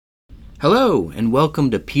Hello, and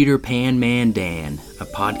welcome to Peter Pan Man Dan, a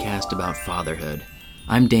podcast about fatherhood.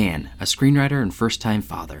 I'm Dan, a screenwriter and first-time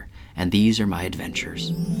father, and these are my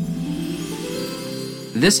adventures.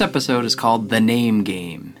 This episode is called The Name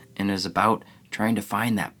Game, and is about trying to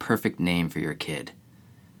find that perfect name for your kid.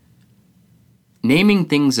 Naming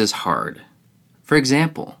things is hard. For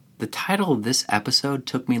example, the title of this episode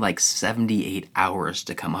took me like 78 hours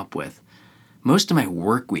to come up with. Most of my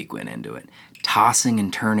work week went into it, tossing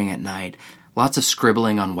and turning at night, lots of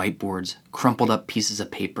scribbling on whiteboards, crumpled up pieces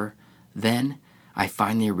of paper. Then I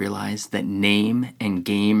finally realized that name and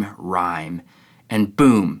game rhyme, and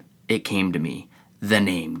boom, it came to me. The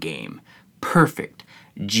Name Game. Perfect.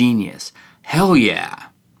 Genius. Hell yeah.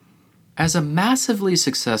 As a massively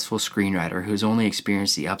successful screenwriter who's only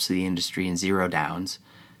experienced the ups of the industry and zero downs,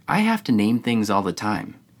 I have to name things all the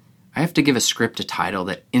time. I have to give a script a title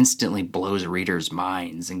that instantly blows readers'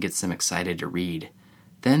 minds and gets them excited to read.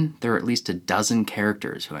 Then there are at least a dozen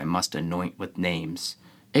characters who I must anoint with names.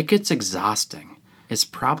 It gets exhausting. It's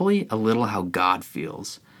probably a little how God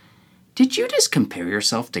feels. Did you just compare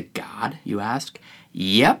yourself to God, you ask?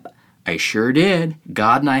 Yep, I sure did.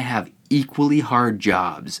 God and I have equally hard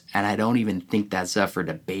jobs, and I don't even think that's up for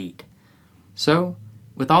debate. So,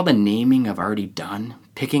 with all the naming I've already done,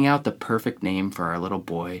 picking out the perfect name for our little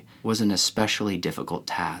boy was an especially difficult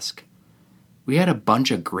task. We had a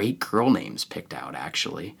bunch of great girl names picked out,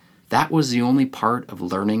 actually. That was the only part of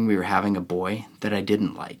learning we were having a boy that I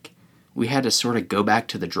didn't like. We had to sort of go back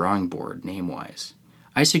to the drawing board, name-wise.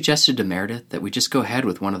 I suggested to Meredith that we just go ahead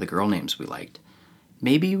with one of the girl names we liked.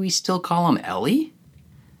 Maybe we still call him Ellie?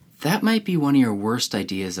 That might be one of your worst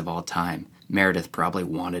ideas of all time, Meredith probably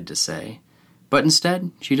wanted to say. But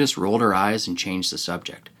instead, she just rolled her eyes and changed the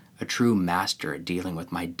subject, a true master at dealing with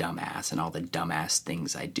my dumbass and all the dumbass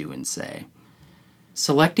things I do and say.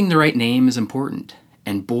 Selecting the right name is important,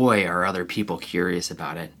 and boy are other people curious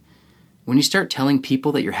about it. When you start telling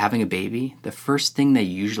people that you're having a baby, the first thing they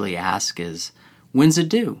usually ask is, when's it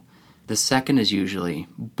due? The second is usually,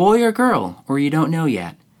 boy or girl, or you don't know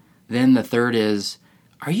yet. Then the third is,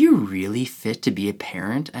 are you really fit to be a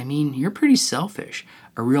parent? I mean, you're pretty selfish.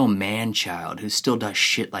 A real man-child who still does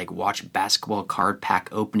shit like watch basketball card pack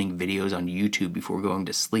opening videos on YouTube before going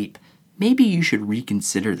to sleep. Maybe you should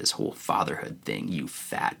reconsider this whole fatherhood thing, you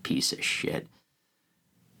fat piece of shit.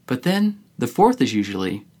 But then, the fourth is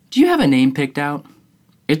usually, do you have a name picked out?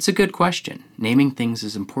 It's a good question. Naming things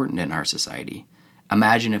is important in our society.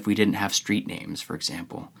 Imagine if we didn't have street names, for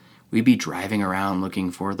example. We'd be driving around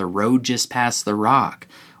looking for the road just past the rock.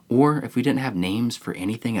 Or if we didn't have names for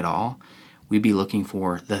anything at all, we'd be looking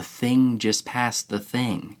for the thing just past the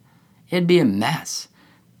thing. It'd be a mess.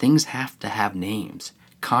 Things have to have names.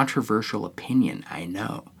 Controversial opinion, I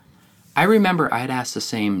know. I remember I'd asked the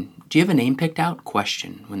same, do you have a name picked out?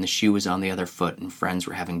 question when the shoe was on the other foot and friends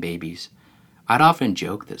were having babies. I'd often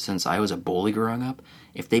joke that since I was a bully growing up,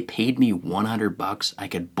 if they paid me $100, I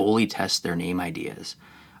could bully test their name ideas.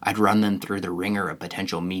 I'd run them through the ringer of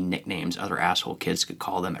potential mean nicknames other asshole kids could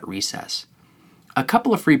call them at recess. A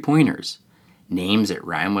couple of free pointers. Names that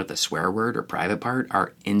rhyme with a swear word or private part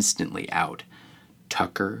are instantly out.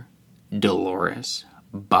 Tucker, Dolores,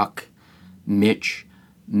 Buck, Mitch,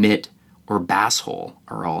 Mitt, or Basshole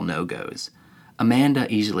are all no-goes.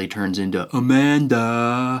 Amanda easily turns into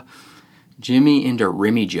Amanda. Jimmy into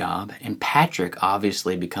Rimmy Job, and Patrick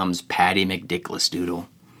obviously becomes Patty McDicklesdoodle.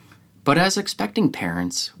 But as expecting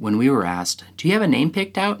parents, when we were asked, do you have a name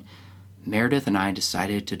picked out? Meredith and I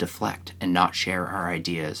decided to deflect and not share our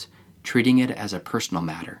ideas, treating it as a personal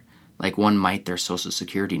matter, like one might their social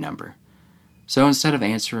security number. So instead of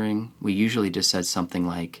answering, we usually just said something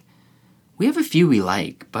like, we have a few we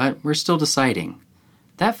like, but we're still deciding.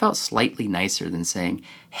 That felt slightly nicer than saying,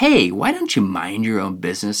 hey, why don't you mind your own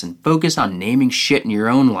business and focus on naming shit in your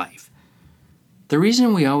own life? The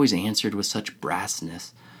reason we always answered with such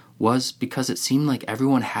brassness was because it seemed like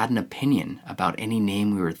everyone had an opinion about any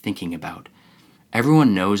name we were thinking about.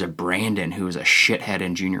 Everyone knows a Brandon who was a shithead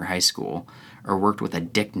in junior high school, or worked with a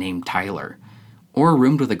dick named Tyler, or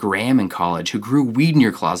roomed with a Graham in college who grew weed in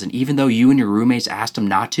your closet even though you and your roommates asked him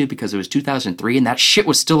not to because it was 2003 and that shit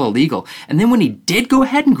was still illegal. And then when he did go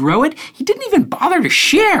ahead and grow it, he didn't even bother to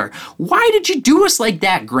share. Why did you do us like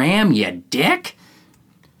that, Graham, you dick?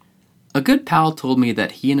 A good pal told me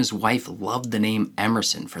that he and his wife loved the name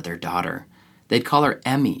Emerson for their daughter. They'd call her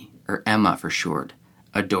Emmy, or Emma for short.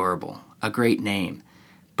 Adorable. A great name.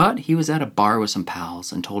 But he was at a bar with some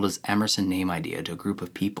pals and told his Emerson name idea to a group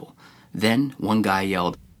of people. Then one guy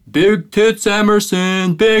yelled, Big Tits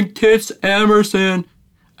Emerson! Big Tits Emerson!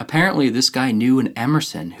 Apparently this guy knew an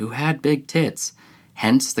Emerson who had big tits,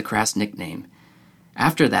 hence the crass nickname.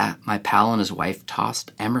 After that, my pal and his wife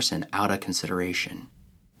tossed Emerson out of consideration.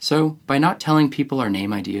 So, by not telling people our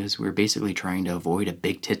name ideas, we were basically trying to avoid a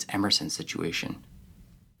Big Tits Emerson situation.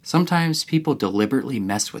 Sometimes people deliberately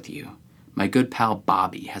mess with you. My good pal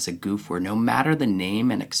Bobby has a goof where no matter the name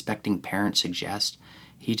an expecting parent suggests,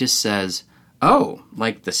 he just says, "Oh,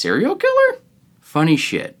 like the serial killer?" Funny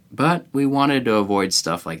shit, but we wanted to avoid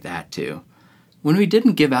stuff like that too. When we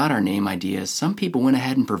didn't give out our name ideas, some people went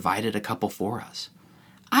ahead and provided a couple for us.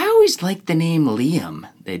 "I always liked the name Liam,"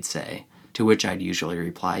 they'd say, to which I'd usually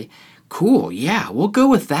reply, "Cool, yeah, we'll go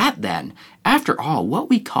with that then. After all, what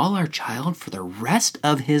we call our child for the rest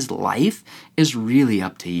of his life is really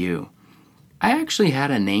up to you." I actually had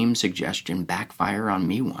a name suggestion backfire on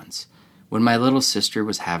me once. When my little sister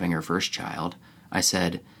was having her first child, I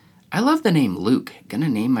said, "I love the name Luke. Gonna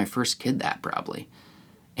name my first kid that probably."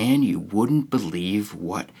 And you wouldn't believe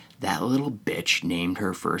what that little bitch named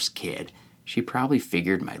her first kid. She probably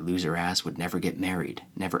figured my loser ass would never get married,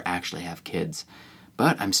 never actually have kids.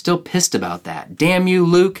 But I'm still pissed about that. Damn you,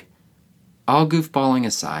 Luke! All goofballing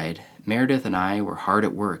aside, Meredith and I were hard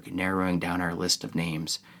at work narrowing down our list of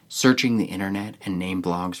names, searching the internet and name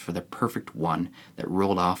blogs for the perfect one that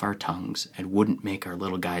rolled off our tongues and wouldn't make our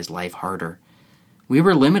little guy's life harder. We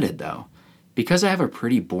were limited, though. Because I have a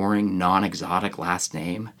pretty boring, non-exotic last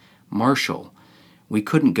name, Marshall, we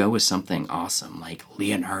couldn't go with something awesome like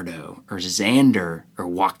Leonardo or Xander or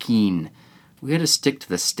Joaquin. We had to stick to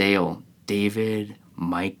the stale David,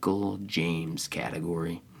 Michael, James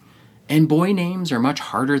category. And boy names are much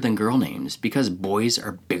harder than girl names because boys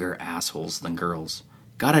are bigger assholes than girls.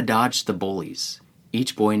 Gotta dodge the bullies.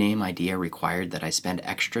 Each boy name idea required that I spend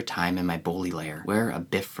extra time in my bully lair, where a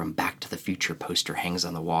Biff from Back to the Future poster hangs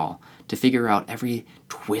on the wall, to figure out every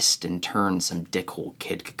twist and turn some dickhole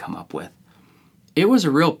kid could come up with. It was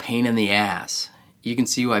a real pain in the ass. You can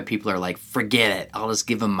see why people are like, "Forget it, I'll just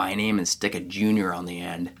give him my name and stick a junior on the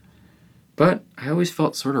end." But I always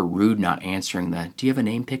felt sort of rude not answering the "do you have a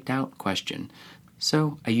name picked out?" question.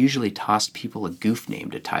 So I usually tossed people a goof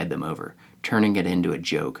name to tide them over, turning it into a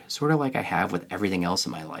joke, sort of like I have with everything else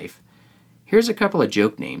in my life. Here's a couple of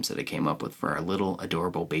joke names that I came up with for our little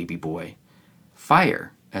adorable baby boy.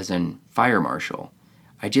 Fire, as in Fire Marshal.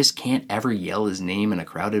 I just can't ever yell his name in a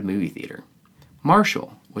crowded movie theater.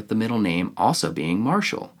 Marshall, with the middle name also being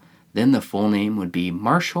Marshall. Then the full name would be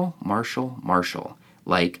Marshall, Marshall, Marshall.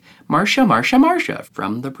 Like Marsha, Marsha, Marsha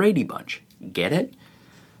from the Brady Bunch. Get it?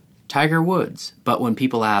 Tiger Woods. But when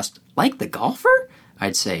people asked, "Like the golfer?"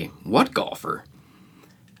 I'd say, "What golfer?"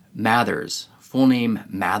 Mathers. Full name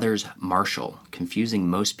Mathers Marshall, confusing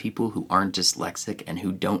most people who aren't dyslexic and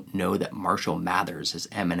who don't know that Marshall Mathers is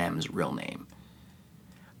Eminem's real name.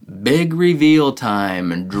 Big reveal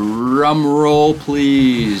time. Drum roll,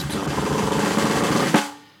 please.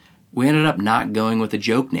 We ended up not going with a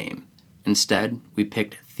joke name. Instead, we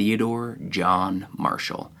picked Theodore John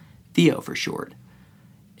Marshall, Theo for short.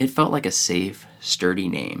 It felt like a safe, sturdy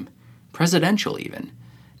name, presidential even.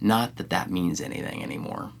 Not that that means anything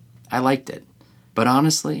anymore. I liked it. But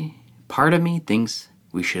honestly, part of me thinks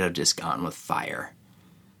we should have just gone with Fire.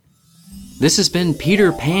 This has been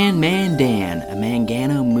Peter Pan Mandan, a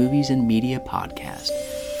Mangano Movies and Media podcast.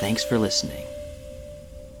 Thanks for listening.